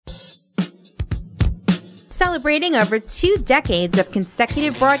Celebrating over 2 decades of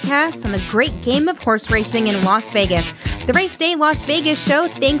consecutive broadcasts on the great game of horse racing in Las Vegas, the Race Day Las Vegas show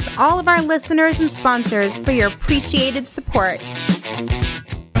thanks all of our listeners and sponsors for your appreciated support.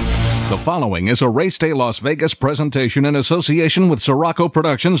 The following is a Race Day Las Vegas presentation in association with Sirocco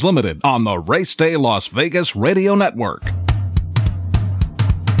Productions Limited on the Race Day Las Vegas Radio Network.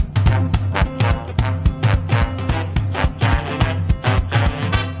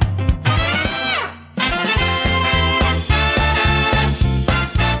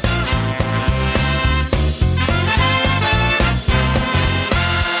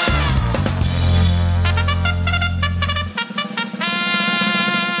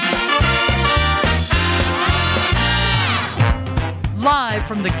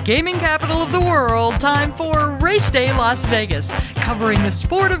 From the gaming capital of the world, time for Race Day Las Vegas, covering the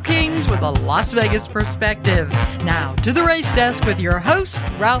sport of kings with a Las Vegas perspective. Now to the race desk with your host,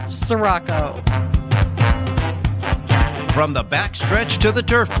 Ralph Sirocco. From the backstretch to the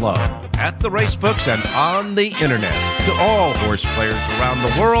turf club, at the race books and on the internet, to all horse players around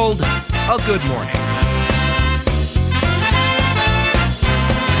the world, a good morning.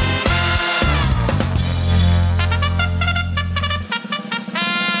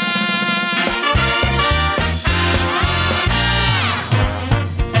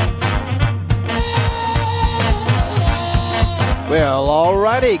 Well,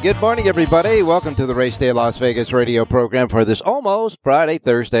 alrighty. Good morning, everybody. Welcome to the Race Day Las Vegas radio program for this almost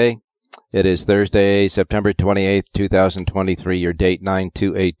Thursday. It is Thursday, September 28th, 2023. Your date,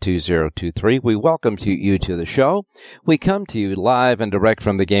 9282023. We welcome you to the show. We come to you live and direct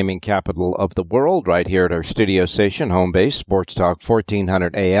from the gaming capital of the world, right here at our studio station, home base, Sports Talk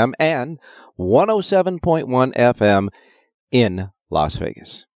 1400 AM and 107.1 FM in Las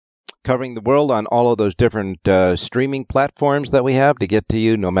Vegas. Covering the world on all of those different streaming platforms that we have to get to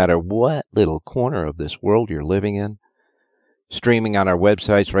you no matter what little corner of this world you're living in. Streaming on our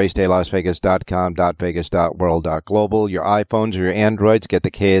websites, racedaylasvegas.com, .vegas.world, .global. Your iPhones or your Androids, get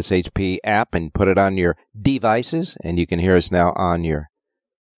the KSHP app and put it on your devices, and you can hear us now on your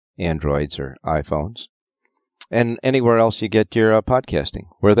Androids or iPhones. And anywhere else you get your podcasting,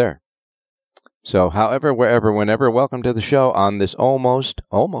 we're there. So, however, wherever, whenever, welcome to the show on this almost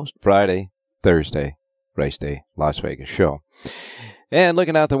Thursday, Race Day Las Vegas show. And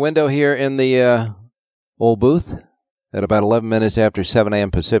looking out the window here in the old booth at about 11 minutes after 7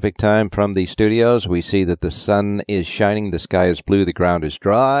 a.m. Pacific time from the studios, we see that the sun is shining, the sky is blue, the ground is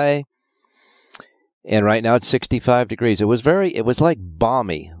dry. And right now it's 65 degrees. It was like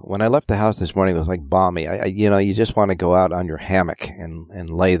balmy. When I left the house this morning, it was like balmy. You just want to go out on your hammock and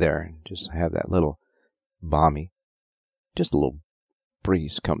lay there and just have that little balmy, just a little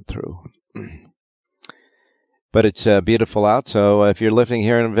breeze come through. But it's beautiful out, so if you're living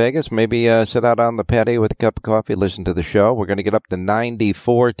here in Vegas, maybe sit out on the patio with a cup of coffee, listen to the show. We're going to get up to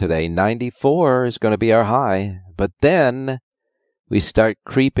 94 today. 94 is going to be our high, but then we start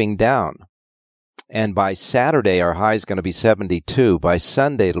creeping down. And by Saturday, our high is going to be 72. By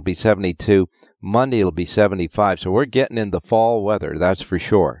Sunday, it'll be 72. Monday, it'll be 75. So we're getting into fall weather, that's for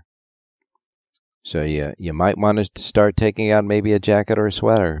sure. So you might want to start taking out maybe a jacket or a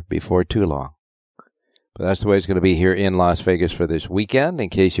sweater before too long. But that's the way it's going to be here in Las Vegas for this weekend, in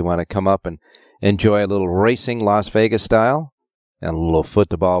case you want to come up and enjoy a little racing Las Vegas style and a little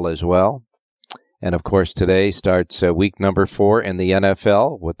football as well. And, of course, today starts week number 4 in the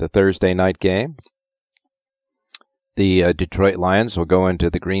NFL with the Thursday night game. The Detroit Lions will go into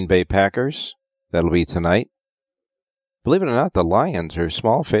the Green Bay Packers. That'll be tonight. Believe it or not, the Lions are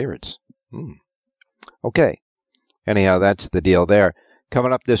small favorites. Okay. Anyhow, that's the deal there.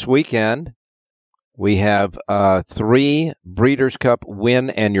 Coming up this weekend, we have 3 Breeders' Cup win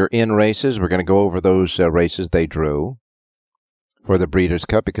and you're in races. We're going to go over those races they drew for the Breeders'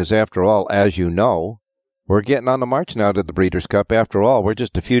 Cup because, after all, as you know, we're getting on the march now to the Breeders' Cup. After all, we're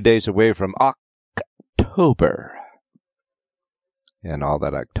just a few days away from October. And all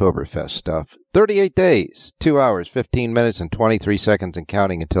that Oktoberfest stuff. 38 days, 2 hours, 15 minutes, and 23 seconds and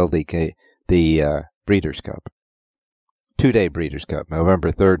counting until the Breeders' Cup. 2-day Breeders' Cup,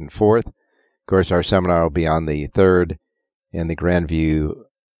 November 3rd and 4th. Of course, our seminar will be on the 3rd in the Grandview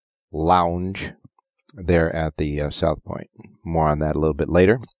Lounge there at the South Point. More on that a little bit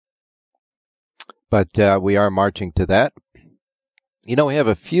later. But we are marching to that. We have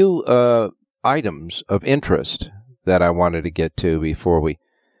a few items of interest that I wanted to get to before we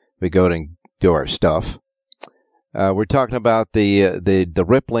go and do our stuff. We're talking about the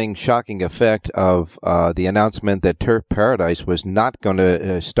rippling, shocking effect of the announcement that Turf Paradise was not going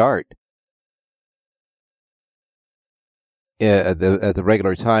to start at the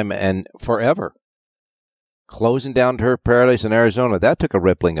regular time and forever. closing down Turf Paradise in Arizona. That took a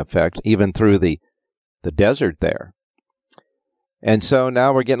rippling effect even through the desert there. And so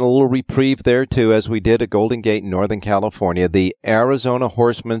now we're getting a little reprieve there, too, as we did at Golden Gate in Northern California. The Arizona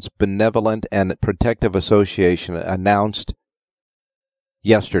Horsemen's Benevolent and Protective Association announced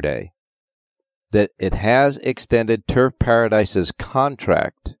yesterday that it has extended Turf Paradise's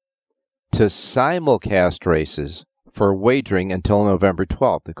contract to simulcast races for wagering until November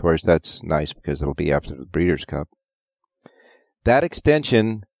 12th. Of course, that's nice because it'll be after the Breeders' Cup. That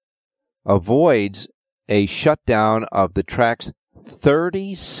extension avoids a shutdown of the track's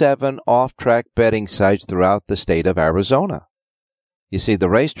 37 off-track betting sites throughout the state of Arizona. You see, the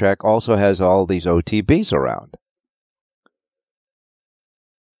racetrack also has all these OTBs around.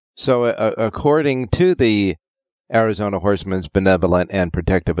 So, according to the Arizona Horsemen's Benevolent and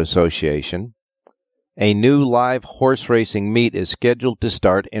Protective Association, a new live horse racing meet is scheduled to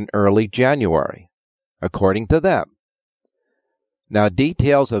start in early January, according to them. Now,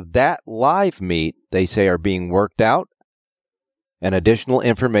 details of that live meet, they say, are being worked out, and additional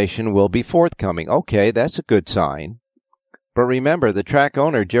information will be forthcoming. Okay, that's a good sign. But remember, the track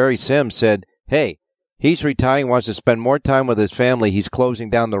owner, Jerry Sims, said, hey, he's retiring, wants to spend more time with his family. He's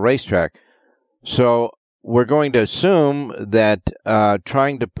closing down the racetrack. So we're going to assume that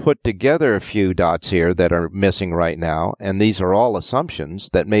trying to put together a few dots here that are missing right now, and these are all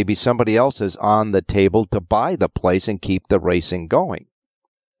assumptions, that maybe somebody else is on the table to buy the place and keep the racing going.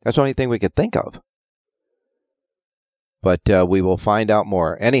 That's the only thing we could think of. But we will find out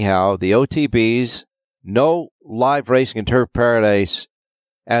more. Anyhow, the OTBs, no live racing in Turf Paradise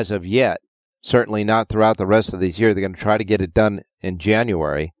as of yet. Certainly not throughout the rest of this year. They're going to try to get it done in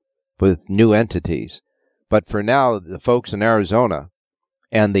January with new entities. But for now, the folks in Arizona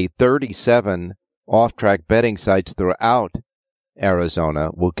and the 37 off-track betting sites throughout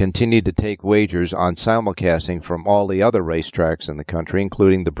Arizona will continue to take wagers on simulcasting from all the other racetracks in the country,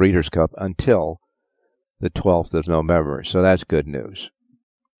 including the Breeders' Cup, until the 12th of November. So that's good news.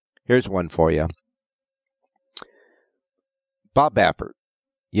 Here's one for you. Bob Baffert.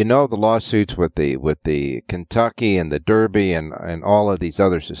 You know the lawsuits with the Kentucky and the Derby and all of these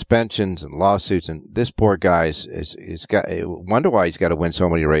other suspensions and lawsuits, and this poor guy is got. Wonder why he's got to win so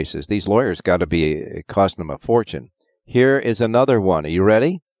many races. These lawyers got to be costing him a fortune. Here is another one. Are you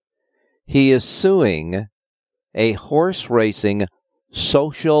ready? He is suing a horse racing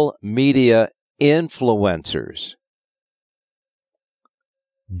social media influencers.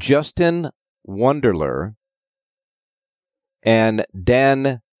 Justin Wunderler and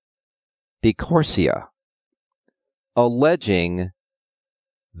Dan DeCorsia, alleging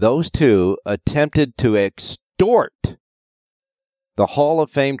those two attempted to extort the Hall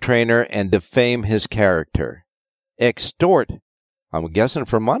of Fame trainer and defame his character. Extort, I'm guessing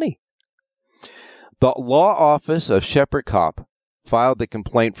for money. The law office of Shepard Kopp filed the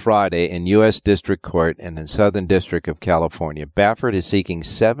complaint Friday in U.S. District Court in the Southern District of California. Baffert is seeking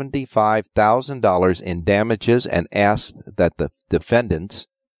 $75,000 in damages and asked that the defendants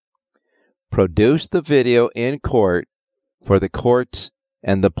produce the video in court for the court's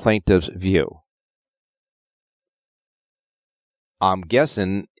and the plaintiff's view. I'm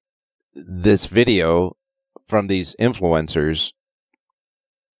guessing this video from these influencers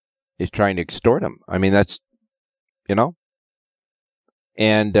is trying to extort him. I mean, that's, you know.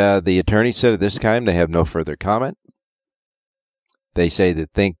 And the attorney said at this time they have no further comment. They say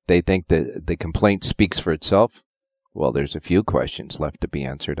that they think that the complaint speaks for itself. Well, there's a few questions left to be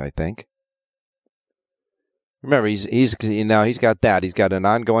answered, I think. Remember, he's got that. He's got an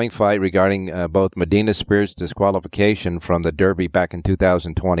ongoing fight regarding both Medina Spirit's disqualification from the Derby back in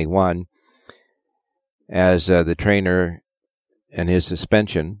 2021 as the trainer and his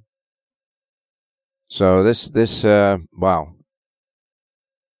suspension. So this wow.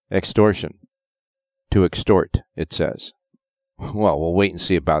 Extortion. To extort, it says. Well, we'll wait and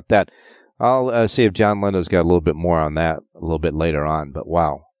see about that. I'll see if John Lindo's got a little bit more on that a little bit later on, but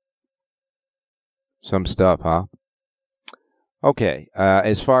wow. Some stuff, huh? Okay,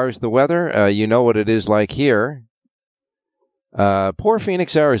 as far as the weather, you know what it is like here. Poor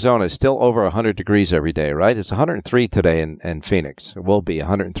Phoenix, Arizona is still over 100 degrees every day, right? It's 103 today in Phoenix. It will be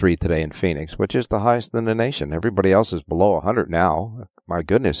 103 today in Phoenix, which is the highest in the nation. Everybody else is below 100 now. My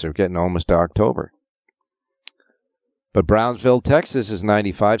goodness, they're getting almost to October. But Brownsville, Texas is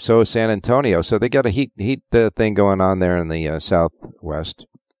 95, so is San Antonio. So they got a heat thing going on there in the southwest.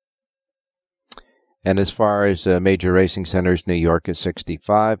 And as far as major racing centers, New York is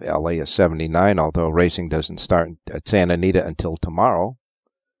 65, LA is 79, although racing doesn't start at Santa Anita until tomorrow.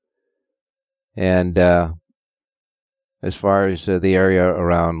 And as far as the area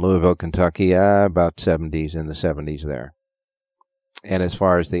around Louisville, Kentucky, about 70s, in the 70s there. And as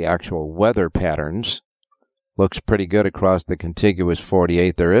far as the actual weather patterns, looks pretty good across the contiguous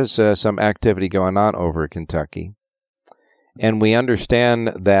 48. There is some activity going on over Kentucky. And we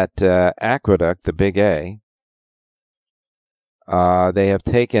understand that Aqueduct, the Big A, they have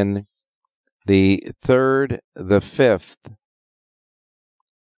taken the 3rd, the 5th,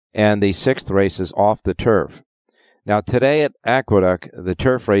 and the 6th races off the turf. Now, today at Aqueduct, the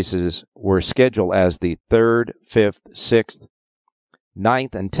turf races were scheduled as the 3rd, 5th, 6th,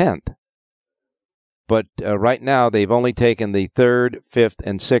 9th, and 10th. But right now, they've only taken the 3rd, 5th,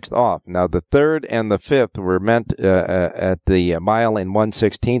 and 6th off. Now, the 3rd and the 5th were meant at the mile and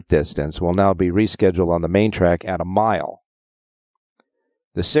 1/16th distance, will now be rescheduled on the main track at a mile.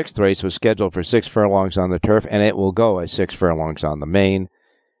 The 6th race was scheduled for 6 furlongs on the turf, and it will go as 6 furlongs on the main.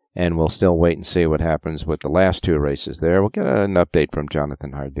 And we'll still wait and see what happens with the last 2 races there. We'll get an update from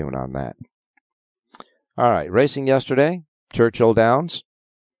Jonathan Hardoon on that. All right, racing yesterday, Churchill Downs.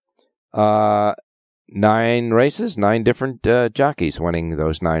 9 races, 9 different jockeys winning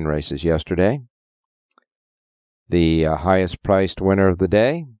those 9 races yesterday. The highest priced winner of the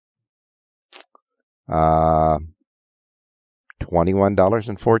day,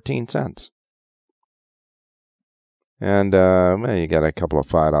 $21.14. And you got a couple of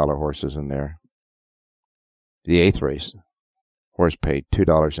 $5 horses in there. The 8th race, horse paid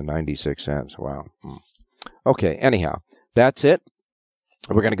 $2.96. Wow. Okay, anyhow, that's it.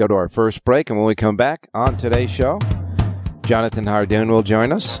 We're going to go to our first break, and when we come back on today's show, Jonathan Hardoon will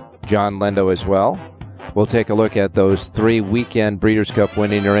join us, John Lendo as well. We'll take a look at those 3 weekend Breeders' Cup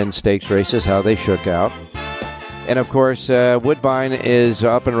winning or in stakes races, how they shook out. And, of course, Woodbine is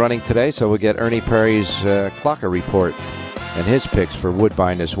up and running today, so we'll get Ernie Perry's Clocker report and his picks for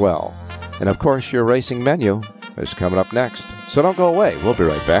Woodbine as well. And, of course, your racing menu is coming up next. So don't go away. We'll be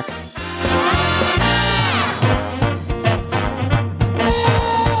right back.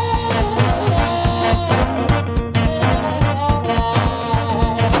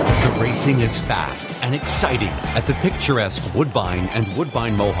 Racing is fast and exciting at the picturesque Woodbine and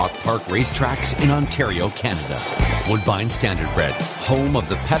Woodbine Mohawk Park racetracks in Ontario, Canada. Woodbine Standardbred, home of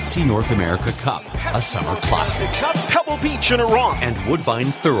the Pepsi North America Cup, a summer classic. Pebble Beach in Iran. And Woodbine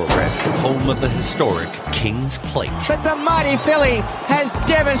Thoroughbred, home of the historic King's Plate. But the mighty filly has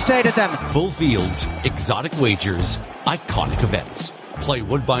devastated them. Full fields, exotic wagers, iconic events. Play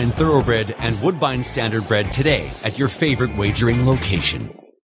Woodbine Thoroughbred and Woodbine Standardbred today at your favorite wagering location.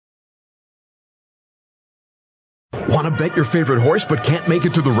 Want to bet your favorite horse but can't make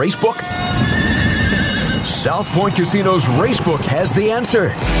it to the racebook? South Point Casino's Racebook has the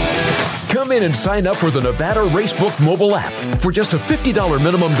answer. Come in and sign up for the Nevada Racebook mobile app. For just a $50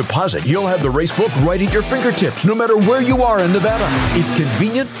 minimum deposit, you'll have the Racebook right at your fingertips, no matter where you are in Nevada. It's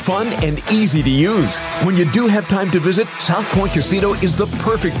convenient, fun, and easy to use. When you do have time to visit, South Point Casino is the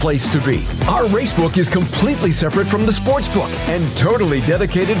perfect place to be. Our Racebook is completely separate from the Sportsbook and totally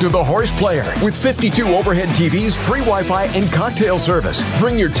dedicated to the horse player. With 52 overhead TVs, free Wi-Fi, and cocktail service.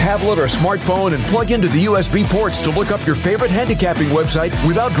 Bring your tablet or smartphone and plug into the USB ports to look up your favorite handicapping website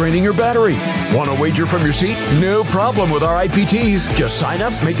without draining your battery. Want to wager from your seat? No problem with our IPTs. Just sign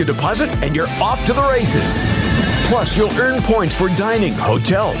up, make a deposit, and you're off to the races. Plus, you'll earn points for dining,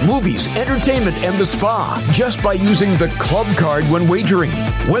 hotel, movies, entertainment, and the spa just by using the club card when wagering.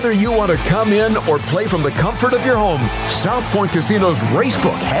 Whether you want to come in or play from the comfort of your home, South Point Casino's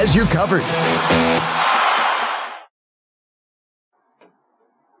Racebook has you covered.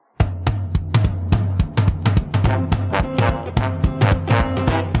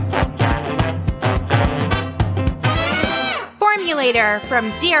 From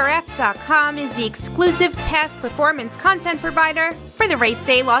DRF.com is the exclusive past performance content provider for the Race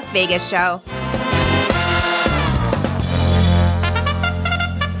Day Las Vegas show.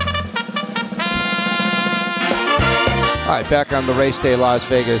 All right, back on the Race Day Las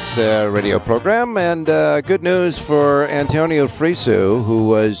Vegas radio program, and good news for Antonio Frisu, who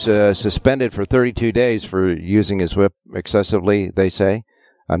was suspended for 32 days for using his whip excessively, they say,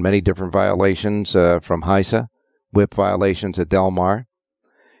 on many different violations from HISA. Whip violations at Del Mar.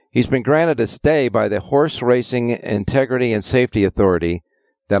 He's been granted a stay by the Horse Racing Integrity and Safety Authority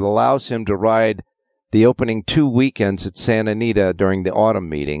that allows him to ride the opening 2 weekends at Santa Anita during the autumn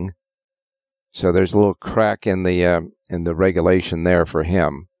meeting. So there's a little crack in the regulation there for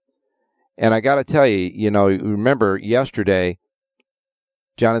him. And I got to tell you, remember yesterday,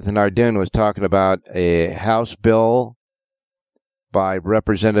 Jonathan Hardoon was talking about a House bill by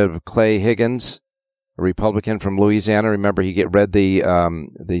Representative Clay Higgins, a Republican from Louisiana. Remember, he read the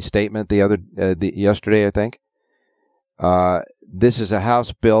statement yesterday, I think, This is a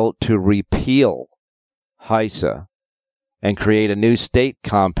House bill to repeal HISA and create a new state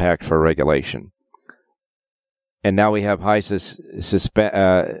compact for regulation. And now we have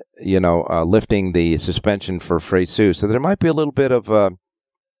HISA lifting the suspension for FRESU. So there might be a little bit of, a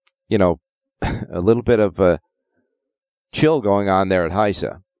little bit of chill going on there at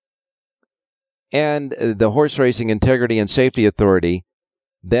HISA. And the Horse Racing Integrity and Safety Authority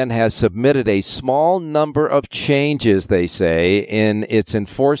then has submitted a small number of changes, they say, in its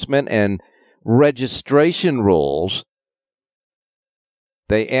enforcement and registration rules.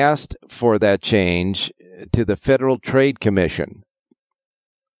 They asked for that change to the Federal Trade Commission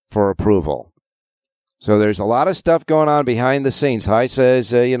for approval. So there's a lot of stuff going on behind the scenes. HISA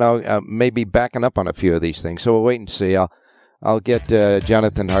is, maybe backing up on a few of these things. So we'll wait and see. I'll get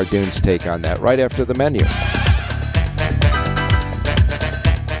Jonathan Hardoon's take on that right after the menu.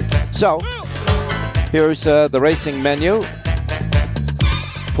 So here's the racing menu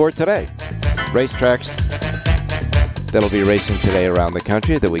for today. Racetracks that'll be racing today around the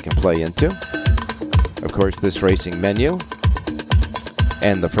country that we can play into. Of course, this racing menu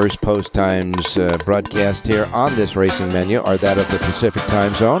and the first post times broadcast here on this racing menu are that of the Pacific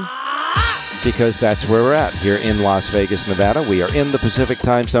Time Zone, because that's where we're at here in Las Vegas, Nevada. We are in the Pacific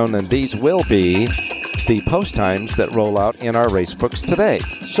Time Zone, and these will be the post times that roll out in our race books today.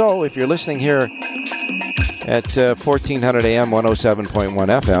 So if you're listening here at 1400 AM,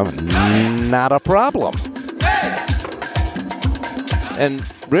 107.1 FM, not a problem. And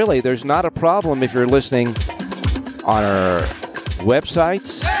really, there's not a problem if you're listening on our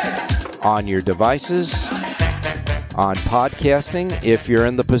websites, on your devices, on podcasting, if you're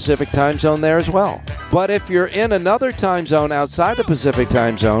in the Pacific Time Zone there as well. But if you're in another time zone outside the Pacific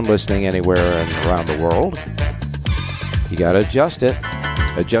Time Zone, listening anywhere and around the world, you got to adjust it.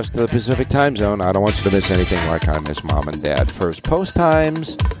 Adjust to the Pacific Time Zone. I don't want you to miss anything like I miss Mom and Dad. First post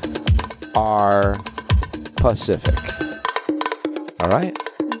times are Pacific. All right?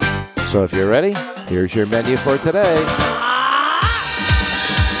 So if you're ready, here's your menu for today.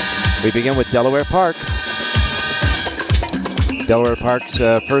 We begin with Delaware Park. Delaware Park's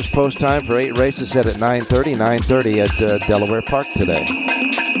first post time for 8 races set at 9:30 at Delaware Park today.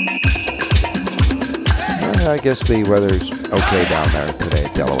 I guess the weather's okay down there today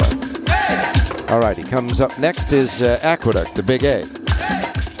at Delaware. All righty, comes up next is Aqueduct, the Big A.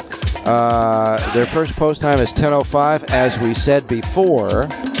 Their first post time is 10:05. As we said before,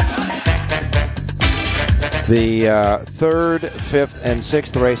 the 3rd, 5th, and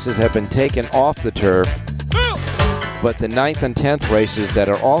 6th races have been taken off the turf, but the 9th and 10th races that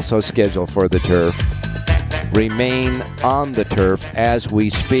are also scheduled for the turf remain on the turf as we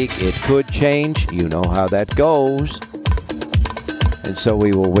speak. It could change. You know how that goes. And so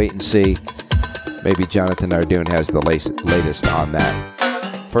we will wait and see. Maybe Jonathan Hardoon has the latest on that.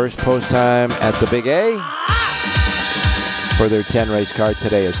 First post time at the Big A for their 10-race card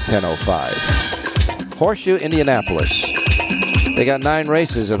today is 10:05. Horseshoe Indianapolis. They got 9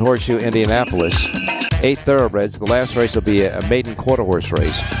 races at Horseshoe Indianapolis. 8 thoroughbreds. The last race will be a maiden quarter horse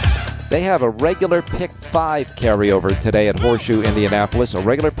race. They have a regular pick 5 carryover today at Horseshoe Indianapolis. A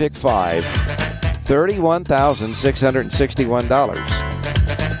regular pick 5, $31,661.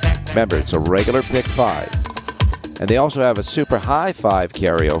 Remember, it's a regular pick 5. And they also have a super high 5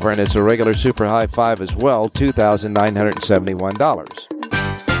 carryover, and it's a regular super high 5 as well, $2,971.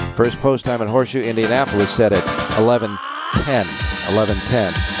 First post time at Horseshoe Indianapolis set at 11:10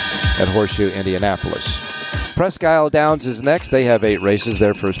 at Horseshoe Indianapolis. Presque Isle Downs is next. They have 8 races.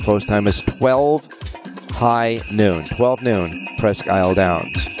 Their first post time is 12 noon, Presque Isle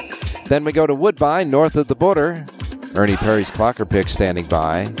Downs. Then we go to Woodbine, north of the border. Ernie Perry's Clocker pick standing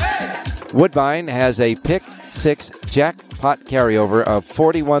by. Woodbine has a pick 6 jackpot carryover of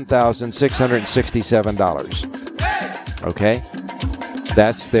 $41,667. Okay?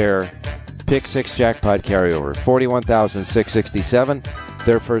 That's their pick 6 jackpot carryover, $41,667.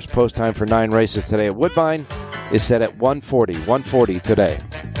 Their first post time for 9 races today at Woodbine is set at 1:40 today.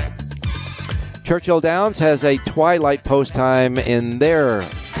 Churchill Downs has a twilight post time in their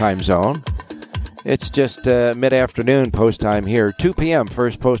time zone. It's just mid-afternoon post time here. 2 p.m.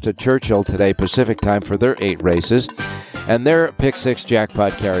 first post at Churchill today, Pacific time for their 8 races. And their pick 6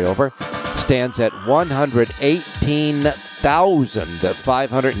 jackpot carryover stands at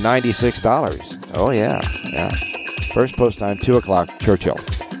 $118,596. Oh, yeah. First post time, 2 o'clock, Churchill.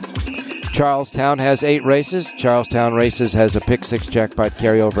 Charlestown has 8 races. Charlestown Races has a pick 6 jackpot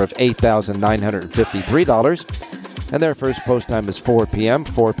carryover of $8,953. And their first post time is 4 p.m.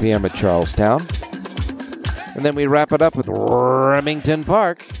 at Charlestown. And then we wrap it up with Remington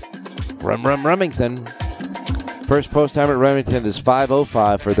Park. Remington. First post time at Remington is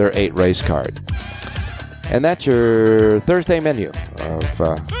 $5.05 for their 8-race card. And that's your Thursday menu of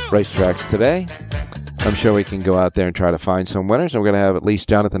racetracks today. I'm sure we can go out there and try to find some winners. And we're going to have at least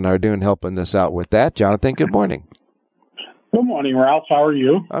Jonathan Nardoon helping us out with that. Jonathan, good morning. Good morning, Ralph. How are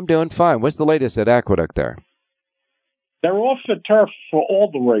you? I'm doing fine. What's the latest at Aqueduct there? They're off the turf for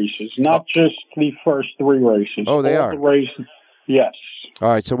all the races, not just the first 3 races. Oh, they are? The races, yes. All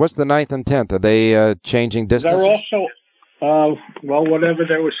right, so what's the 9th and 10th? Are they changing distances? They're also, whatever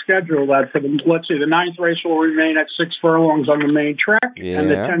they were scheduled at. For the, let's see, the 9th race will remain at 6 furlongs on the main track, and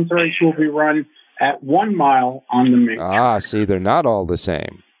the 10th race will be run at 1 mile on the main track. See, they're not all the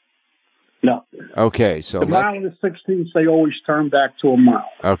same. No. Okay, so the mile and the 16th, they always turn back to a mile.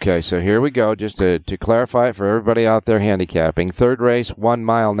 Okay, so here we go. Just to clarify it for everybody out there handicapping. 3rd race, 1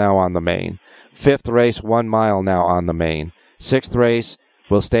 mile now on the main. 5th race, 1 mile now on the main. 6th race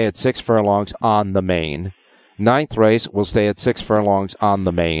will stay at 6 furlongs on the main. 9th race will stay at 6 furlongs on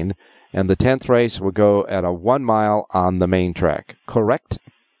the main. And the 10th race will go at a 1 mile on the main track. Correct?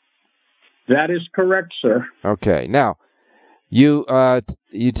 That is correct, sir. Okay, now, you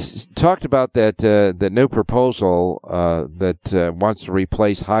talked about that new proposal that wants to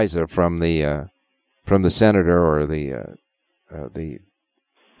replace HISA from the senator or the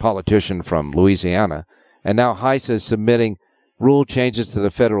politician from Louisiana, and now HISA is submitting rule changes to the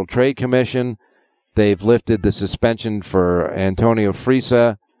Federal Trade Commission. They've lifted the suspension for Antonio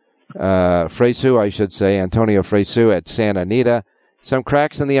Fresu, I should say, Antonio Fresu at Santa Anita. Some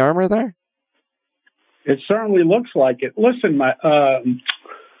cracks in the armor there? It certainly looks like it. Listen,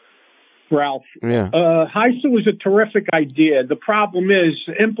 Ralph, HISA was a terrific idea. The problem is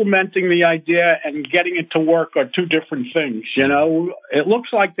implementing the idea and getting it to work are two different things. You know, it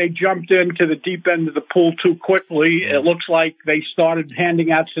looks like they jumped into the deep end of the pool too quickly. It looks like they started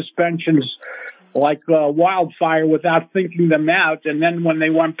handing out suspensions like wildfire without thinking them out. And then when they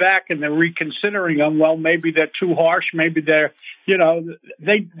went back and they're reconsidering them, well, maybe they're too harsh. Maybe they're, you know,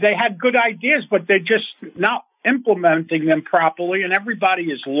 they had good ideas, but they're just not implementing them properly, and everybody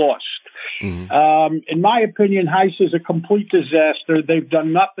is lost. Mm-hmm. In my opinion, HISA is a complete disaster. They've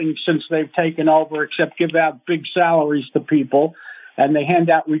done nothing since they've taken over except give out big salaries to people, and they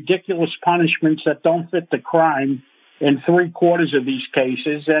hand out ridiculous punishments that don't fit the crime in 3/4 of these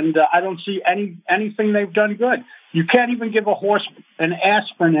cases, and I don't see anything they've done good. You can't even give a horse an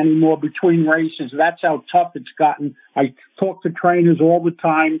aspirin anymore between races. That's how tough it's gotten. I talk to trainers all the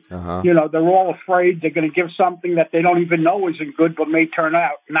time. Uh-huh. You know, they're all afraid they're going to give something that they don't even know isn't good, but may turn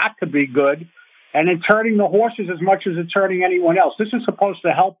out not to be good. And it's hurting the horses as much as it's hurting anyone else. This is supposed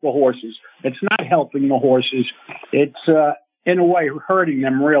to help the horses. It's not helping the horses. It's, in a way, hurting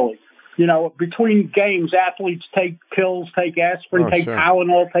them, really. You know, between games, athletes take pills, take aspirin, take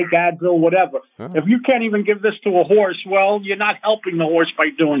Tylenol, take Advil, whatever. Oh. If you can't even give this to a horse, well, you're not helping the horse by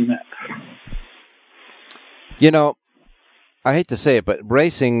doing that. You know, I hate to say it, but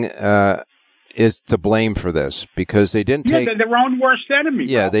racing is to blame for this because they didn't take... they're their own worst enemy.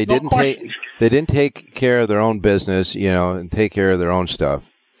 Yeah, they didn't take care of their own business, you know, and take care of their own stuff.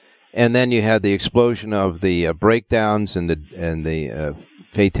 And then you had the explosion of the breakdowns and the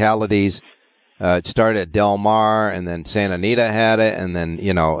fatalities. It started at Del Mar, and then Santa Anita had it, and then,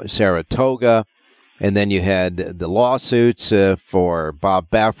 you know, Saratoga. And then you had the lawsuits for Bob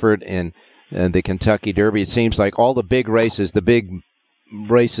Baffert and the Kentucky Derby. It seems like all the big races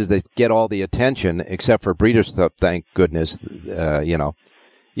that get all the attention, except for Breeders' Cup, thank goodness, you know.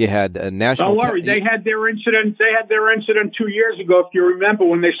 You had a national... Don't worry, they had their incident. They had their incident 2 years ago, if you remember,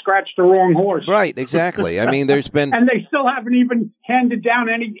 when they scratched the wrong horse. Right, exactly. I mean, there's been... And they still haven't even handed down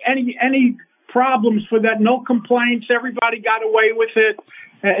any problems for that. No complaints. Everybody got away with it.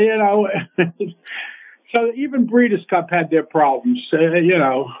 You know... So even Breeders' Cup had their problems, you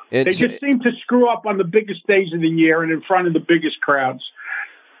know. They just seem to screw up on the biggest days of the year and in front of the biggest crowds.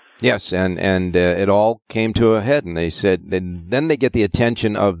 Yes, and it all came to a head, and they said, and then they get the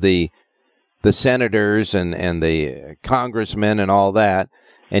attention of the senators and the congressmen and all that,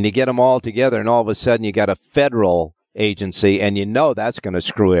 and you get them all together, and all of a sudden you got a federal agency, and you know that's going to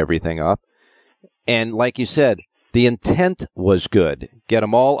screw everything up. And like you said, the intent was good. Get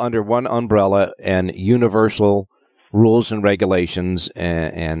them all under one umbrella and universal rules and regulations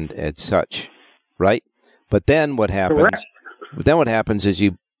and such, right? But then what happens? Correct. Then what happens is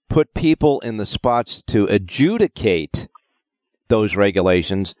you put people in the spots to adjudicate those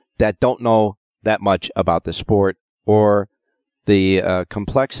regulations that don't know that much about the sport or the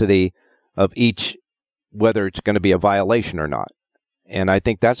complexity of each, whether it's going to be a violation or not. And I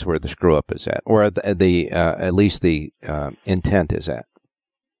think that's where the screw up is at, or at least the intent is at.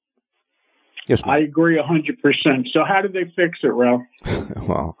 Yes, I agree 100%. So how do they fix it, Ralph?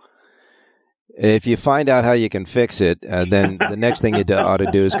 Well, if you find out how you can fix it, then the next thing you ought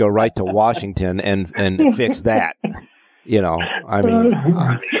to do is go right to Washington and fix that. You know, I mean,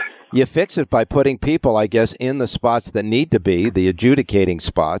 you fix it by putting people, I guess, in the spots that need to be, the adjudicating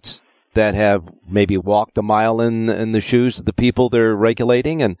spots, that have maybe walked the mile in the shoes of the people they're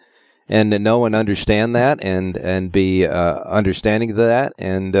regulating, and know and understand that, and be understanding of that,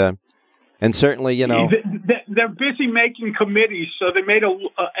 and certainly, you know, they're busy making committees. So they made a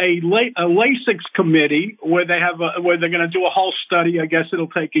LASIX committee where where they're going to do a whole study. I guess it'll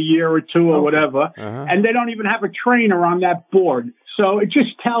take a year or two or whatever, and they don't even have a trainer on that board. So it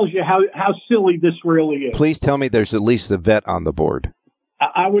just tells you how silly this really is. Please tell me there's at least a vet on the board.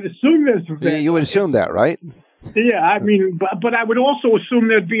 I would assume there's a vet. You would assume that, right? Yeah, I mean, but I would also assume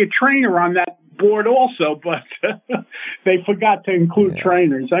there'd be a trainer on that board also, but they forgot to include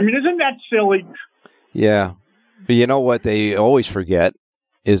trainers. I mean, isn't that silly? Yeah. But you know what they always forget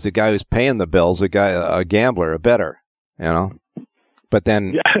is the guy who's paying the bills, a gambler, a bettor, you know? But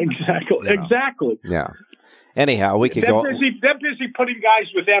then... Yeah, exactly. You know, exactly. Yeah. Anyhow, we could go... They're busy putting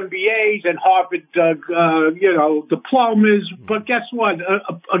guys with MBAs and Harvard, diplomas. But guess what?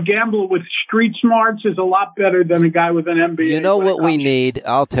 A gambler with street smarts is a lot better than a guy with an MBA. You know what we need?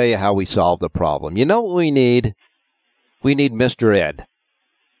 I'll tell you how we solve the problem. You know what we need? We need Mr. Ed.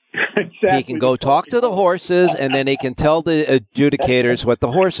 Exactly. He can go talk to the horses, and then he can tell the adjudicators what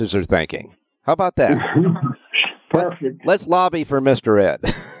the horses are thinking. How about that? Perfect. Let's lobby for Mr.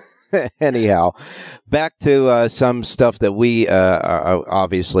 Ed. Anyhow, back to some stuff that we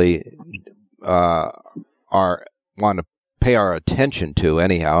obviously want to pay our attention to.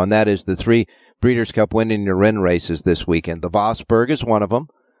 Anyhow, and that is the 3 Breeders' Cup Win in Your Inn races this weekend. The Vosburg is one of them.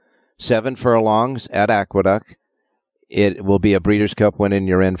 7 furlongs at Aqueduct. It will be a Breeders' Cup Win in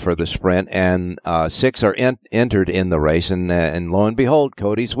Your Inn for the sprint, and 6 are entered in the race. And lo and behold,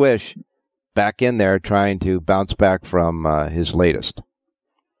 Cody's Wish back in there trying to bounce back from his latest.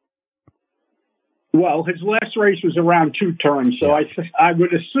 Well, his last race was around 2 turns, so I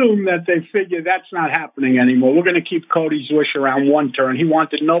would assume that they figure that's not happening anymore. We're going to keep Cody's Wish around 1 turn. He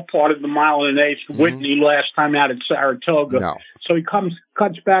wanted no part of the 1 1/8 Whitney last time out at Saratoga. No. So he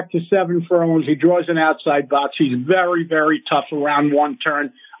cuts back to 7 furlongs. He draws an outside box. He's very, very tough around 1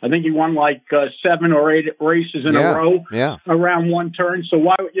 turn. I think he won like 7 or 8 races in a row around 1 turn. So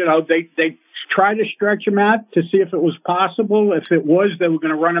why, they try to stretch him out to see if it was possible. If it was, they were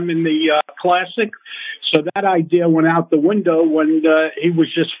going to run him in the Classic. So that idea went out the window when he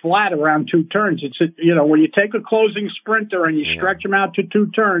was just flat around 2 turns. It's when you take a closing sprinter and you stretch him out to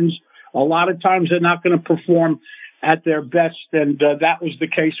 2 turns, a lot of times they're not going to perform at their best. And that was the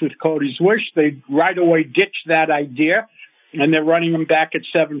case with Cody's Wish. They right away ditched that idea, and they're running him back at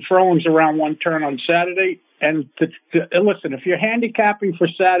 7 furlongs around 1 turn on Saturday. And listen, if you're handicapping for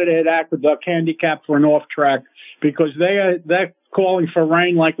Saturday at Aqueduct, handicap for an off track, because they're calling for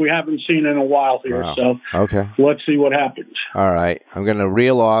rain like we haven't seen in a while here. Wow. So let's see what happens. All right. I'm going to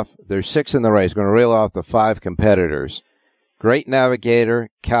reel off. There's 6 in the race. I'm going to reel off the 5 competitors. Great Navigator,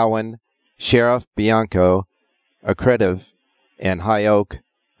 Cowan, Sheriff, Bianco, Accretive, and High Oak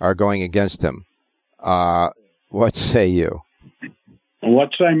are going against him. What say you?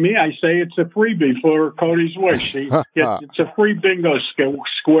 What say me? I say it's a freebie for Cody's Wish. It's a free bingo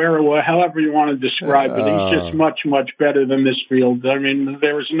square, or however you want to describe it. He's just much, much better than this field. I mean,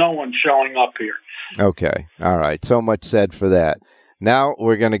 there is no one showing up here. Okay. All right. So much said for that. Now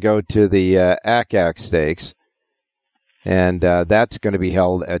we're going to go to the ACAC Stakes, and that's going to be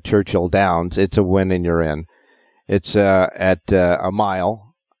held at Churchill Downs. It's a win in your inn. It's at a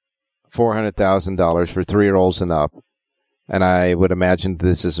mile, $400,000 for 3-year-olds and up. And I would imagine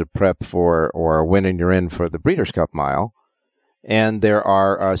this is a prep for, or a win in your inn for the Breeders' Cup Mile. And there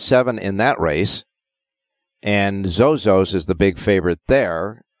are 7 in that race. And Zozos is the big favorite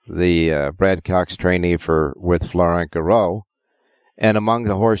there, the Brad Cox trainee with Florent Garreau. And among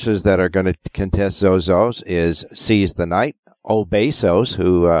the horses that are going to contest Zozos is Seize the Night, Obesos,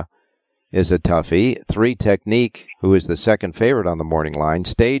 who is a toughie, 3 Technique, who is the second favorite on the morning line,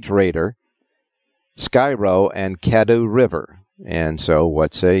 Stage Raider, Skyro, and Caddo River. And so,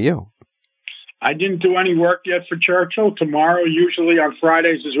 what say you? I didn't do any work yet for Churchill. Tomorrow, usually on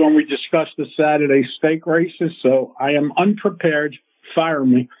Fridays, is when we discuss the Saturday stake races. So I am unprepared. Fire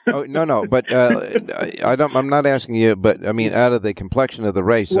me. Oh no! But I'm not asking you. But I mean, out of the complexion of the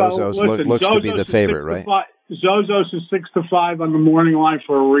race, Zozos looks to be the favorite, right? Zozos is 6-5 on the morning line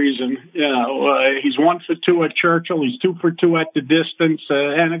for a reason. He's 1 for 2 at Churchill. He's 2 for 2 at the distance,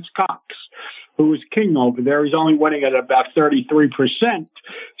 and it's Cox who is king over there. He's only winning at about 33%.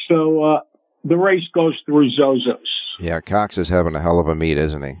 So the race goes through Zozos. Yeah, Cox is having a hell of a meet,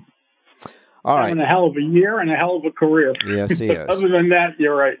 isn't he? All right. Having a hell of a year and a hell of a career. Yes, he is. Other than that,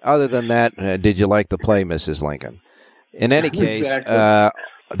 you're right. Other than that, did you like the play, Mrs. Lincoln? In any case,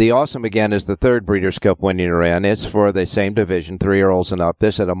 Exactly. the Awesome Again is the third Breeders' Cup winning run. It's for the same division, 3-year-olds and up.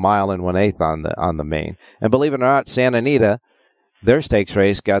 This at 1 1/8 on the main. And believe it or not, Santa Anita, their stakes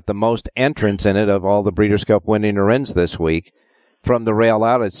race got the most entrants in it of all the Breeders' Cup winning runs this week. From the rail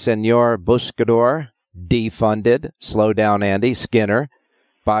out, it's Senor Buscador, Defunded, Slow Down Andy, Skinner,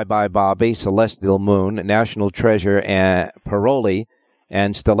 Bye Bye Bobby, Celestial Moon, National Treasure, and Paroli,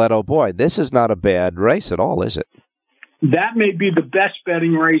 and Stiletto Boy. This is not a bad race at all, is it? That may be the best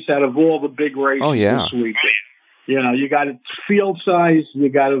betting race out of all the big races this week. You know, you got a field size, you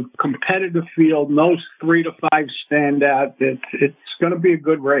got a competitive field, no 3 to 5 standout. It's going to be a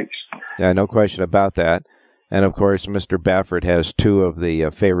good race. Yeah, no question about that. And, of course, Mr. Baffert has 2 of the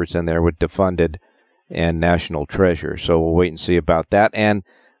favorites in there with Defunded and National Treasure. So we'll wait and see about that. And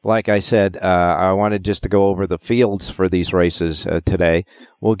like I said, I wanted just to go over the fields for these races today.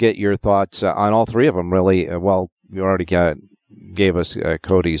 We'll get your thoughts on all 3 of them, really. You already gave us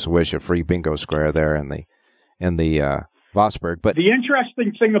Cody's wish, a free bingo square there in the Vosburg. But the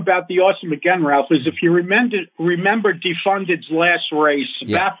interesting thing about the Awesome Again, Ralph, is if you remember Defunded's last race,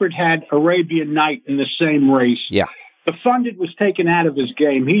 Baffert had Arabian Night in the same race. Yeah. Defunded was taken out of his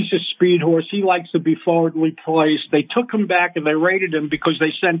game. He's a speed horse. He likes to be forwardly placed. They took him back and they rated him because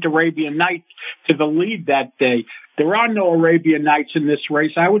they sent Arabian Night to the lead that day. There are no Arabian Nights in this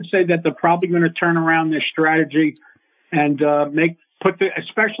race. I would say that they're probably going to turn around their strategy and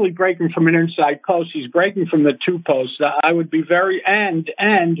especially breaking from an inside post. He's breaking from the 2 posts. I would be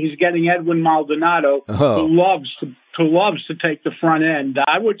and he's getting Edwin Maldonado, who loves to take the front end.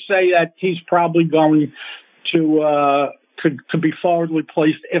 I would say that he's probably going to be forwardly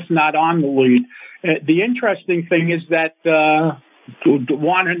placed, if not on the lead. The interesting thing is that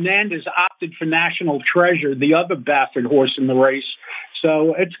Juan Hernandez opted for National Treasure, the other Baffert horse in the race.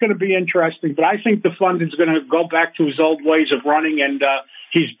 So it's going to be interesting. But I think Defunded's going to go back to his old ways of running, and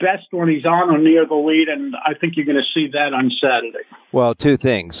he's best when he's on or near the lead, and I think you're going to see that on Saturday. Well, 2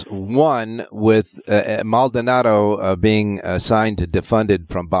 things. One, with Maldonado being assigned to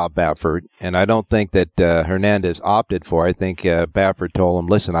Defunded from Bob Baffert, and I don't think that Hernandez opted for. I think Baffert told him,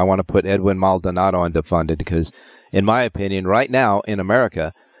 listen, I want to put Edwin Maldonado on Defunded because, in my opinion, right now in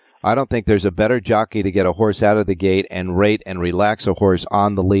America, I don't think there's a better jockey to get a horse out of the gate and rate and relax a horse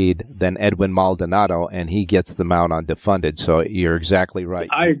on the lead than Edwin Maldonado, and he gets them out on Defunded. So you're exactly right.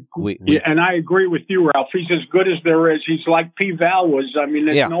 And I agree with you, Ralph. He's as good as there is. He's like P. Val was. I mean,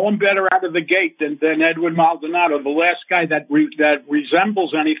 there's no one better out of the gate than Edwin Maldonado. The last guy that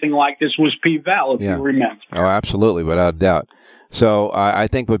resembles anything like this was P. Val, if you remember. Oh, absolutely, without a doubt. So I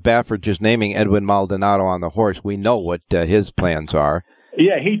think with Baffert just naming Edwin Maldonado on the horse, we know what his plans are.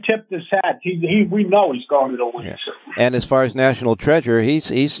 Yeah, he tipped his hat. We know he's going to the lead. Yeah. And as far as National Treasure, he's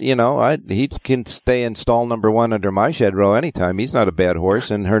he can stay in stall number 1 under my shed row anytime. He's not a bad horse,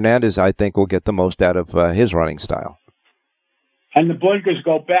 and Hernandez, I think, will get the most out of his running style. And the blinkers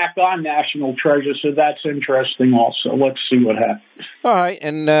go back on National Treasure, so that's interesting also. Let's see what happens. All right,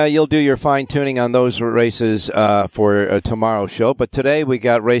 and you'll do your fine-tuning on those races for tomorrow's show. But today we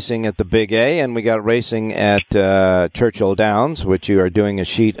got racing at the Big A, and we got racing at Churchill Downs, which you are doing a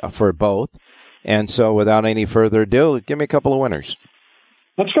sheet for both. And so without any further ado, give me a couple of winners.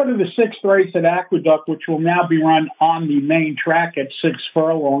 Let's go to the 6th race at Aqueduct, which will now be run on the main track at 6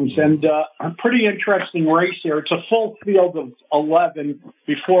 furlongs. And a pretty interesting race here. It's a full field of 11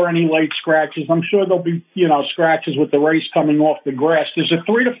 before any late scratches. I'm sure there'll be, scratches with the race coming off the grass. There's a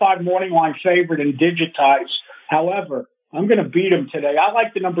 3 to 5 morning line favorite in Digitize. However, I'm going to beat him today. I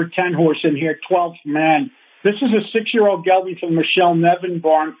like the number 10 horse in here, 12th Man. This is a 6-year-old gelding from Michelle Nevin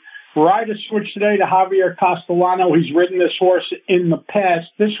barn. Rider switched today to Javier Castellano. He's ridden this horse in the past.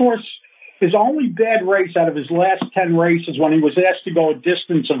 This horse, his only bad race out of his last 10 races when he was asked to go a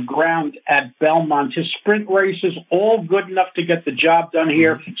distance of ground at Belmont. His sprint races, all good enough to get the job done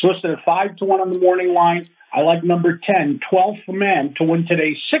here. It's listed at 5-1 on the morning line. I like number 10, 12th Man, to win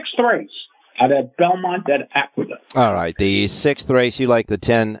today's 6th race out at Belmont at Aqueduct. All right, the 6th race, you like the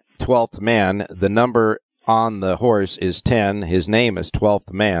 10, 12th Man. The number on the horse is 10. His name is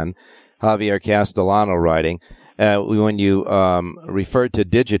 12th Man. Javier Castellano riding. When you refer to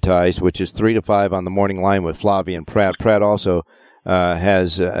Digitize, which is 3 to 5 on the morning line with Flavian Pratt. Pratt also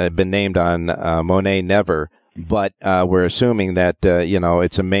has been named on Monet Never, but we're assuming that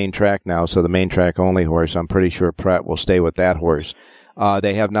it's a main track now, so the main track only horse. I'm pretty sure Pratt will stay with that horse.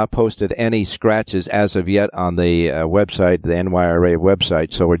 They have not posted any scratches as of yet on the website, the NYRA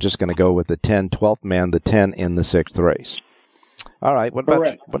website, so we're just going to go with the 10, 12th man, the 10 in the 6th race. All right, what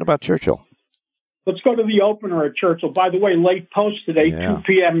about Churchill? Let's go to the opener at Churchill. By the way, late post today, 2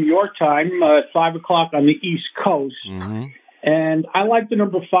 p.m. your time, 5 o'clock on the East Coast. Mm-hmm. And I like the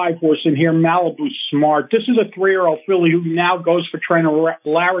number 5 horse in here, Malibu Smart. This is a 3-year-old filly who now goes for trainer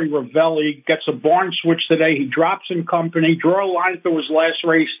Larry Ravelli, gets a barn switch today. He drops in company. Draw a line through his last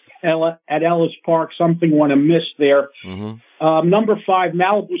race at Ellis Park. Something went amiss there. Mm-hmm. Number 5,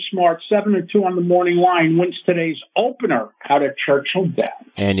 Malibu Smart, 7-2 on the morning line, wins today's opener out at Churchill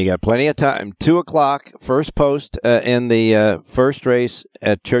Downs. And you got plenty of time. 2 o'clock, first post in the first race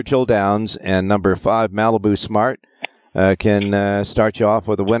at Churchill Downs, and number 5, Malibu Smart, can start you off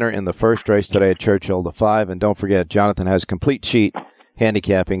with a winner in the first race today at Churchill, the 5. And don't forget, Jonathan has complete sheet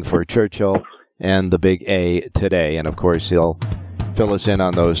handicapping for Churchill and the Big A today. And, of course, he'll fill us in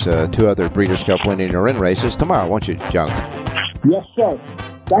on those 2 other Breeders' Cup winning or in races tomorrow, won't you, Jonathan? Yes, sir.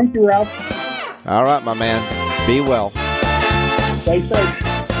 Thank you, Ralph. All right, my man. Be well. Stay safe.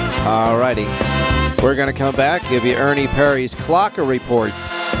 All righty. We're going to come back, give you Ernie Perry's Clocker Report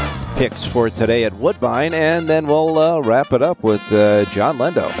picks for today at Woodbine, and then we'll wrap it up with John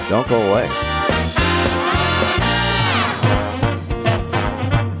Lindo. Don't go away.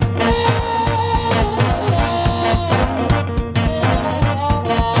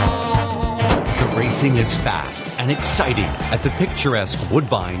 Racing is fast and exciting at the picturesque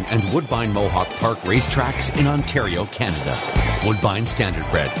Woodbine and Woodbine Mohawk Park racetracks in Ontario, Canada. Woodbine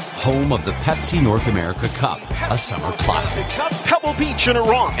Standardbred, home of the Pepsi North America Cup, a summer classic. Pebble Beach in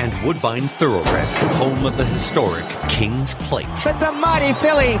Iran. And Woodbine Thoroughbred, home of the historic King's Plate. But the mighty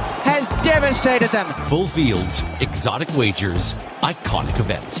filly has devastated them. Full fields, exotic wagers, iconic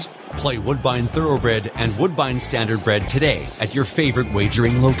events. Play Woodbine Thoroughbred and Woodbine Standardbred today at your favorite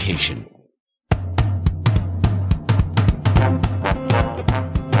wagering location.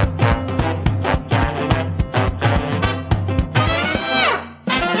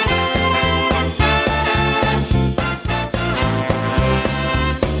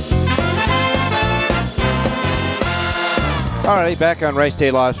 All right, back on Race Day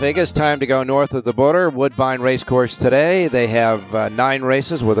Las Vegas. Time to go north of the border. Woodbine Racecourse today. They have 9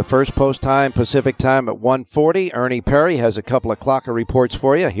 races with a first post time, Pacific time at 1:40. Ernie Perry has a couple of Clocker reports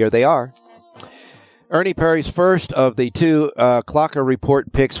for you. Here they are. Ernie Perry's first of the 2 Clocker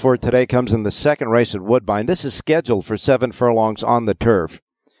report picks for today comes in the second race at Woodbine. This is scheduled for 7 furlongs on the turf.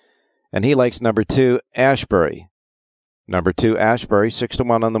 And he likes number 2, Ashbury. Number 2, Ashbury,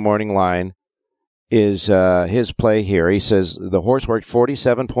 6-1 on the morning line, is his play here. He says the horse worked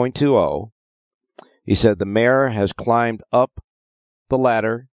 47.20. He said the mare has climbed up the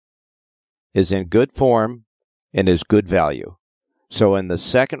ladder, is in good form, and is good value. So in the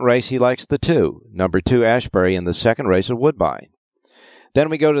second race, he likes the 2, number 2 Ashbury, in the second race at Woodbine. Then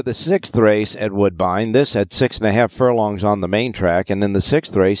we go to the 6th race at Woodbine, this at 6.5 furlongs on the main track, and in the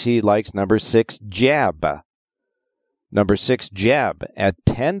 6th race, he likes number 6 Jab. Number 6 Jab at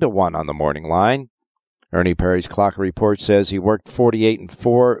 10-1 on the morning line. Ernie Perry's Clocker report says he worked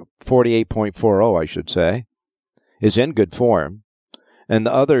 48.40, I should say, is in good form, and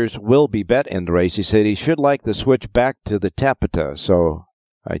the others will be bet in the race. He said he should like the switch back to the Tapeta, so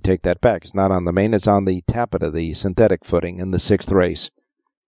I take that back. It's not on the main, it's on the Tapeta, the synthetic footing in the 6th race,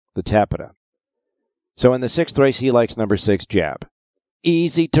 the Tapeta. So in the 6th race, he likes number 6 Jab.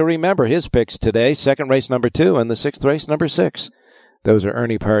 Easy to remember his picks today. Second race, number 2, and the 6th race, number 6. Those are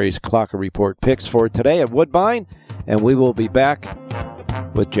Ernie Perry's Clocker Report picks for today at Woodbine, and we will be back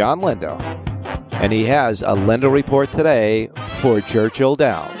with John Lindo. And he has a Lindo report today for Churchill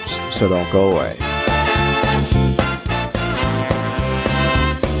Downs, so don't go away.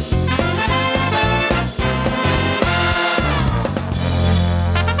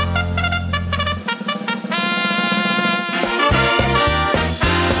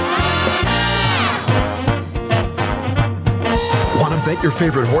 Bet your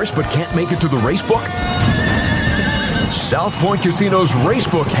favorite horse but can't make it to the racebook? South Point Casino's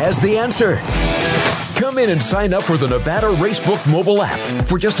Racebook has the answer. Come in and sign up for the Nevada Racebook mobile app.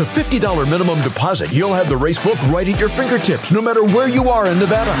 For just a $50 minimum deposit, you'll have the Racebook right at your fingertips, no matter where you are in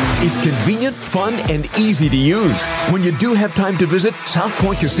Nevada. It's convenient, fun, and easy to use. When you do have time to visit, South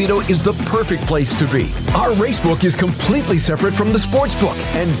Point Casino is the perfect place to be. Our Racebook is completely separate from the Sportsbook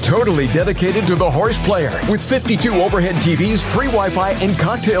and totally dedicated to the horse player. With 52 overhead TVs, free Wi-Fi, and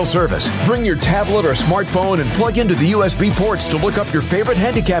cocktail service. Bring your tablet or smartphone and plug into the USB ports to look up your favorite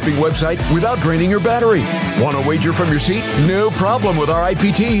handicapping website without draining your battery. Want to wager from your seat? No problem with our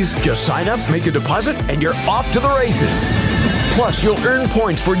IPTs. Just sign up, make a deposit, and you're off to the races. Plus, you'll earn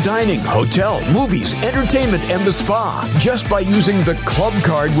points for dining, hotel, movies, entertainment, and the spa just by using the club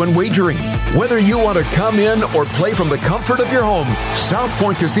card when wagering. Whether you want to come in or play from the comfort of your home, South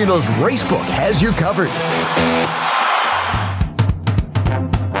Point Casino's Racebook has you covered.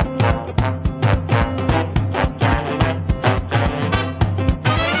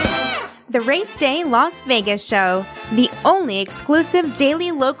 The Race Day Las Vegas Show, the only exclusive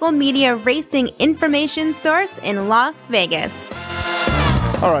daily local media racing information source in Las Vegas.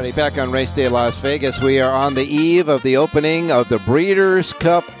 Alrighty, back on Race Day Las Vegas. We are on the eve of the opening of the Breeders'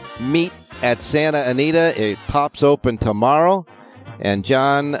 Cup meet at Santa Anita. It pops open tomorrow. And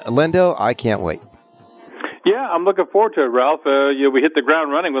John Lindo, I can't wait. Yeah, I'm looking forward to it, Ralph. We hit the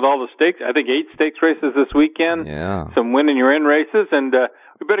ground running with all the stakes. I think 8 stakes races this weekend. Yeah. Some win-and-you're-in races, and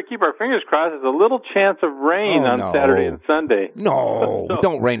we better keep our fingers crossed. There's a little chance of rain on Saturday and Sunday. No,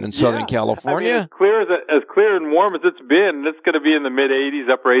 don't rain in Southern California. I mean, as clear and warm as it's been, it's going to be in the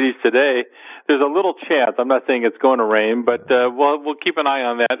mid-80s, upper 80s today. There's a little chance. I'm not saying it's going to rain, but we'll keep an eye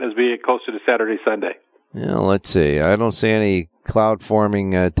on that as we get closer to Saturday, Sunday. Yeah, let's see. I don't see any cloud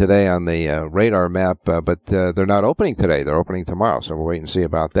forming today on the radar map, but they're not opening today. They're opening tomorrow, so we'll wait and see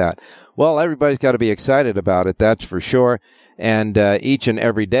about that. Well, everybody's got to be excited about it, that's for sure. And each and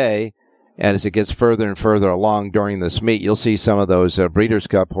every day, and as it gets further and further along during this meet, you'll see some of those Breeders'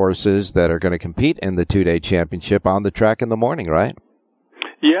 Cup horses that are going to compete in the 2-day championship on the track in the morning, right?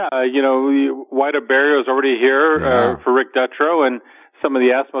 Yeah, White Barrio is already here for Rick Dutrow, and some of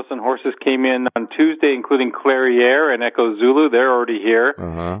the Asmussen horses came in on Tuesday, including Clairiere and Echo Zulu. They're already here.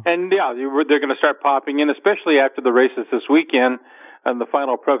 Uh-huh. And, they're going to start popping in, especially after the races this weekend and the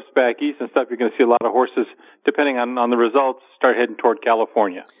final preps back east and stuff. You're going to see a lot of horses, depending on the results, start heading toward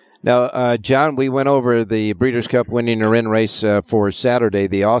California. Now, John, we went over the Breeders' Cup winning-or-in race for Saturday,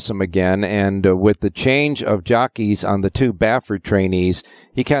 the Awesome again, and with the change of jockeys on the 2 Baffert trainees,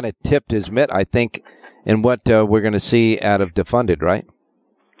 he kind of tipped his mitt, I think, in what we're going to see out of Defunded, right?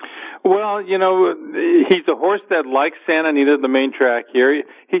 Well, he's a horse that likes Santa Anita, the main track here.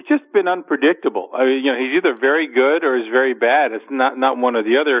 He's just been unpredictable. I mean, he's either very good or he's very bad. It's not one or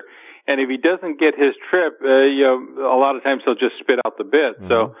the other. And if he doesn't get his trip, a lot of times he'll just spit out the bit. Mm-hmm.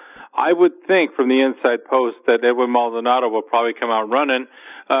 So I would think from the inside post that Edwin Maldonado will probably come out running.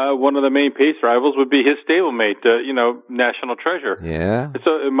 One of the main pace rivals would be his stablemate, National Treasure. Yeah.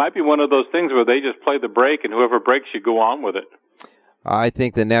 So it might be one of those things where they just play the break, and whoever breaks, you go on with it. I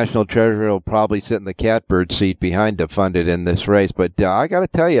think the National Treasure will probably sit in the catbird seat behind Defunded in this race. But I got to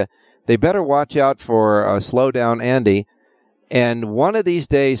tell you, they better watch out for Slow Down Andy. And one of these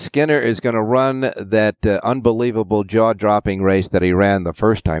days, Skinner is going to run that unbelievable jaw-dropping race that he ran the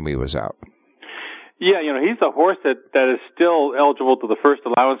first time he was out. Yeah, he's a horse that is still eligible to the first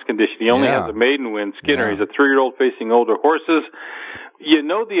allowance condition. He only has a maiden win, Skinner. Yeah. He's a 3-year-old facing older horses.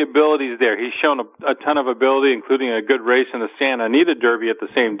 The ability's there. He's shown a ton of ability, including a good race in the Santa Anita Derby at the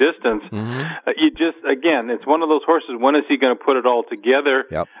same distance. Mm-hmm. It's one of those horses. When is he going to put it all together?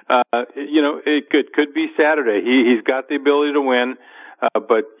 Yep. It could be Saturday. He's got the ability to win.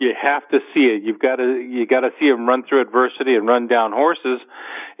 But you have to see it. You got to see him run through adversity and run down horses.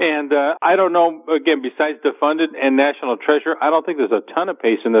 And I don't know. Again, besides Defunded and National Treasure, I don't think there's a ton of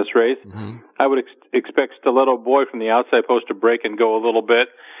pace in this race. Mm-hmm. I would expect Stiletto Boy from the outside post to break and go a little bit.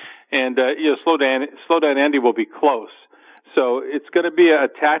 And Slow Down Andy will be close. So it's going to be a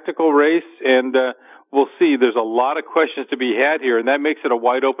tactical race, and we'll see. There's a lot of questions to be had here, and that makes it a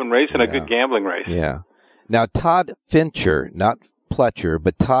wide open race and a good gambling race. Yeah. Now Todd Fincher, not Pletcher,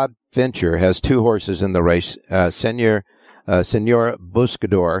 but Todd Fincher has 2 horses in the race. Senor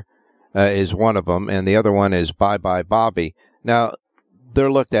Buscador is one of them, and the other one is Bye Bye Bobby. Now, they're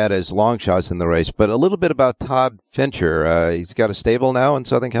looked at as long shots in the race, but a little bit about Todd Fincher. He's got a stable now in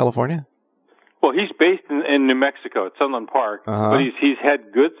Southern California? Well, he's based in New Mexico at Sunland Park, uh-huh. but he's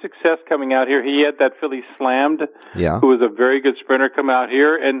had good success coming out here. He had that filly Slammed, who was a very good sprinter, come out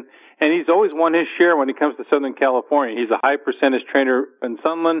here, and he's always won his share when it comes to Southern California. He's a high percentage trainer in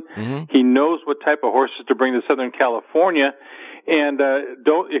Sunland. Mm-hmm. He knows what type of horses to bring to Southern California. And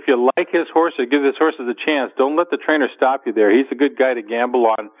if you like his horse or give his horses a chance, don't let the trainer stop you there. He's a good guy to gamble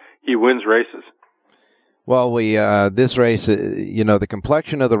on. He wins races. Well, this race, the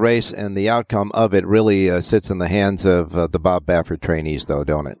complexion of the race and the outcome of it really sits in the hands of the Bob Baffert trainees, though,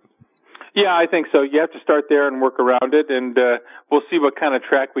 don't it? Yeah, I think so. You have to start there and work around it, and we'll see what kind of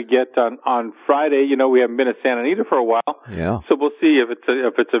track we get on Friday. We haven't been at Santa Anita for a while, so we'll see if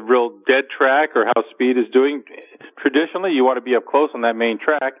it's a real dead track or how speed is doing. Traditionally, you want to be up close on that main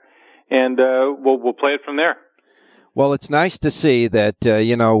track, and we'll play it from there. Well, it's nice to see that,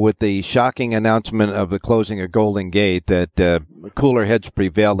 with the shocking announcement of the closing of Golden Gate, that cooler heads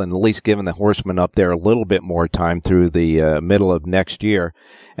prevailed and at least given the horsemen up there a little bit more time through the middle of next year.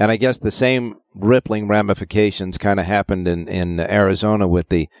 And I guess the same rippling ramifications kind of happened in Arizona with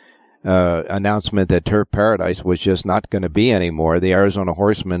the announcement that Turf Paradise was just not going to be anymore. The Arizona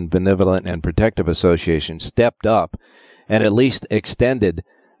Horsemen Benevolent and Protective Association stepped up and at least extended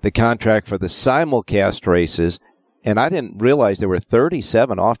the contract for the simulcast races. And I didn't realize there were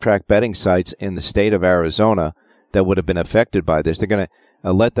 37 off-track betting sites in the state of Arizona that would have been affected by this. They're going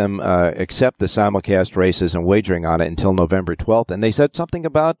to let them accept the simulcast races and wagering on it until November 12th. And they said something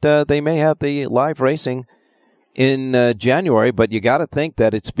about they may have the live racing in January, but you got to think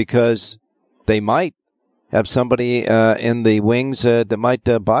that it's because they might have somebody in the wings that might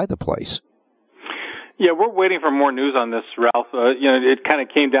buy the place. Yeah, we're waiting for more news on this, Ralph. It kind of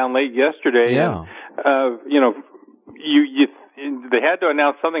came down late yesterday. Yeah. They had to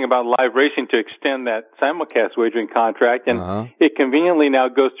announce something about live racing to extend that simulcast wagering contract, and it conveniently now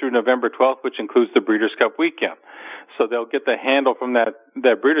goes through November 12th, which includes the Breeders' Cup weekend. So they'll get the handle from that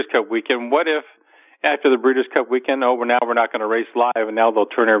Breeders' Cup weekend. What if after the Breeders' Cup weekend, now we're not going to race live, and now they'll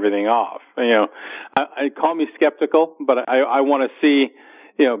turn everything off? I call me skeptical, but I want to see,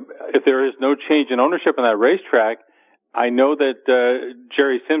 if there is no change in ownership on that racetrack. I know that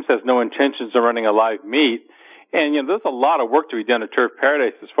Jerry Sims has no intentions of running a live meet. And, there's a lot of work to be done at Turf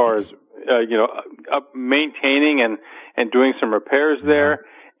Paradise as far as, maintaining and doing some repairs there.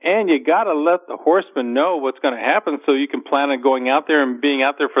 And you got to let the horsemen know what's going to happen so you can plan on going out there and being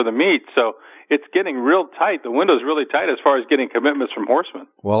out there for the meet. So it's getting real tight. The window's really tight as far as getting commitments from horsemen.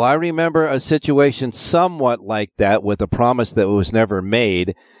 Well, I remember a situation somewhat like that with a promise that was never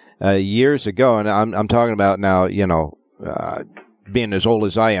made years ago. And I'm talking about now, being as old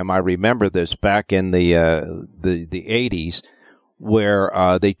as I am, I remember this back in the 80s,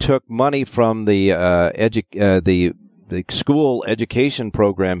 where they took money from the school education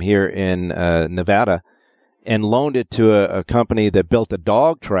program here in Nevada and loaned it to a company that built a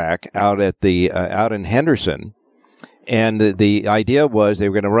dog track out in Henderson. And the idea was they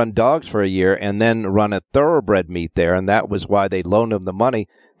were going to run dogs for a year and then run a thoroughbred meet there, and that was why they loaned them the money.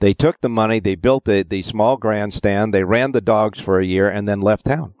 They took the money, they built the small grandstand, they ran the dogs for a year, and then left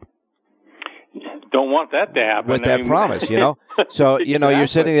town. Don't want that to happen. With that promise, So, Exactly. You're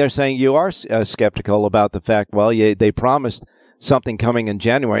sitting there saying you are skeptical about the fact, they promised something coming in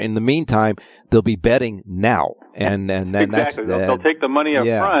January. In the meantime, they'll be betting now. And then exactly. They'll take the money up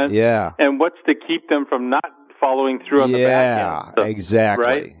front. Yeah. And what's to keep them from not following through on the back end? So,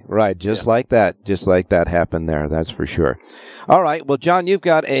 exactly. Right. Just like that happened there. That's for sure. All right. Well, John, you've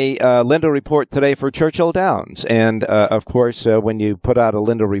got a Linda report today for Churchill Downs. And, of course, when you put out a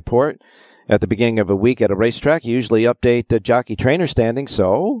Linda report at the beginning of a week at a racetrack, you usually update the jockey trainer standings.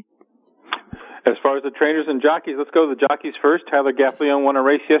 So, as far as the trainers and jockeys, let's go to the jockeys first. Tyler Gaffalione won a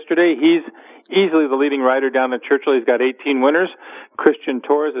race yesterday. He's easily the leading rider down at Churchill. He's got 18 winners. Christian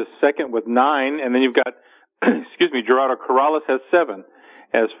Torres is second with 9. And then you've got, Gerardo Corrales has 7.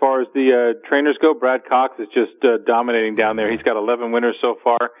 As far as the trainers go, Brad Cox is just dominating down there. He's got 11 winners so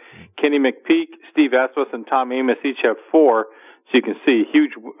far. Kenny McPeak, Steve Asmus, and Tom Amos each have 4. So you can see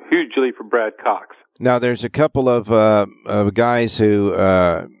huge lead for Brad Cox. Now there's a couple of guys who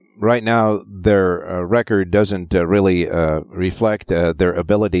right now their record doesn't really reflect their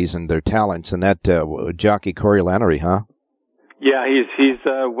abilities and their talents, and that jockey Corey Lannery, huh? Yeah, he's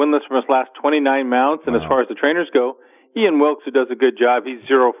winless from his last 29 mounts, and as far as the trainers go, Ian Wilkes, who does a good job, he's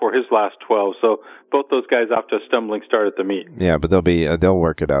 0 for his last 12. So both those guys off to a stumbling start at the meet. Yeah, but they'll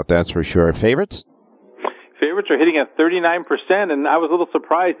work it out. That's for sure. Favorites? Favorites are hitting at 39%, and I was a little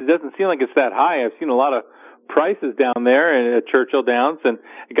surprised. It doesn't seem like it's that high. I've seen a lot of prices down there at Churchill Downs, and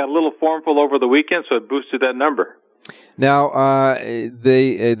it got a little formful over the weekend, so it boosted that number. Now,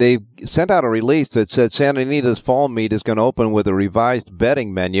 they sent out a release that said Santa Anita's fall meet is going to open with a revised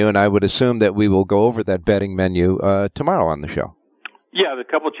betting menu, and I would assume that we will go over that betting menu tomorrow on the show. Yeah, there's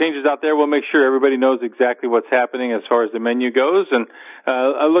a couple of changes out there. We'll make sure everybody knows exactly what's happening as far as the menu goes, and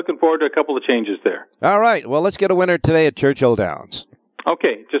I'm looking forward to a couple of changes there. All right. Well, let's get a winner today at Churchill Downs.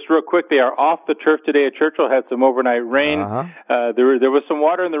 Okay, just real quick, they are off the turf today at Churchill. Had some overnight rain. There was some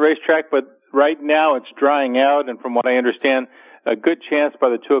water in the racetrack, but right now it's drying out, and from what I understand, a good chance by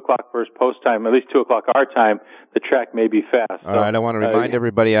the 2 o'clock first post time, at least 2 o'clock our time, the track may be fast. All right, I want to remind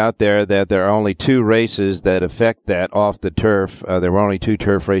everybody out there that there are only 2 races that affect that off the turf. There were only 2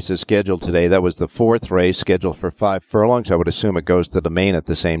 turf races scheduled today. That was the 4th race scheduled for 5 furlongs. I would assume it goes to the main at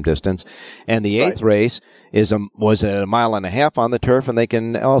the same distance. And the 8th race was at 1.5 miles on the turf, and they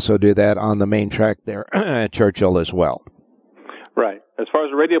can also do that on the main track there at Churchill as well. Right. As far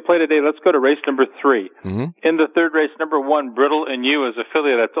as the radio play today, let's go to race number 3. Mm-hmm. In the third race, number 1, Brittle and You is a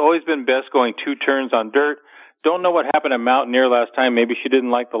filly that's always been best going 2 turns on dirt. Don't know what happened at Mountaineer last time. Maybe she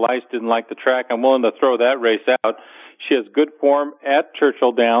didn't like the lights, didn't like the track. I'm willing to throw that race out. She has good form at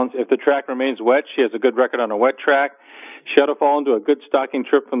Churchill Downs. If the track remains wet, she has a good record on a wet track. She ought to fall into a good stocking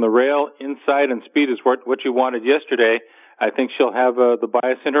trip from the rail. Inside and speed is what you wanted yesterday. I think she'll have the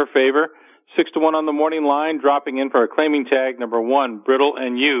bias in her favor. 6-1 on the morning line, dropping in for a claiming tag. Number 1, Brittle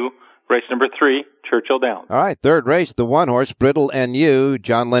and You. Race number 3, Churchill Downs. All right, third race, the 1-horse, Brittle and You.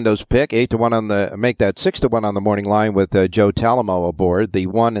 John Lindo's pick, 8-1 on the, make that 6-1 on the morning line with Joe Talamo aboard. The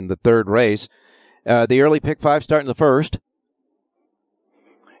 1 in the third race. The early pick 5 starting the first.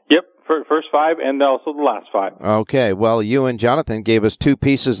 Yep, first 5 and also the last 5. Okay, well, you and Jonathan gave us 2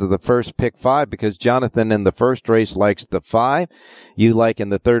 pieces of the first pick 5 because Jonathan in the first race likes the 5. You like in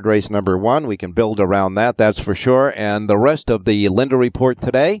the third race number 1. We can build around that, that's for sure. And the rest of the Linda report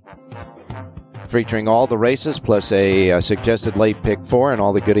today, featuring all the races plus a suggested late pick 4 and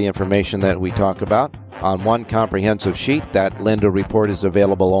all the goody information that we talk about on one comprehensive sheet. That Linda report is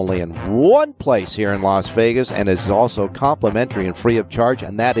available only in one place here in Las Vegas and is also complimentary and free of charge,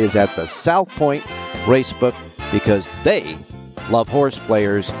 and that is at the South Point Racebook because they love horse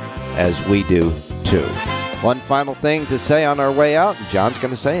players as we do too. One final thing to say on our way out, and John's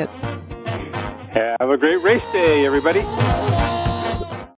going to say it. Have a great race day, everybody.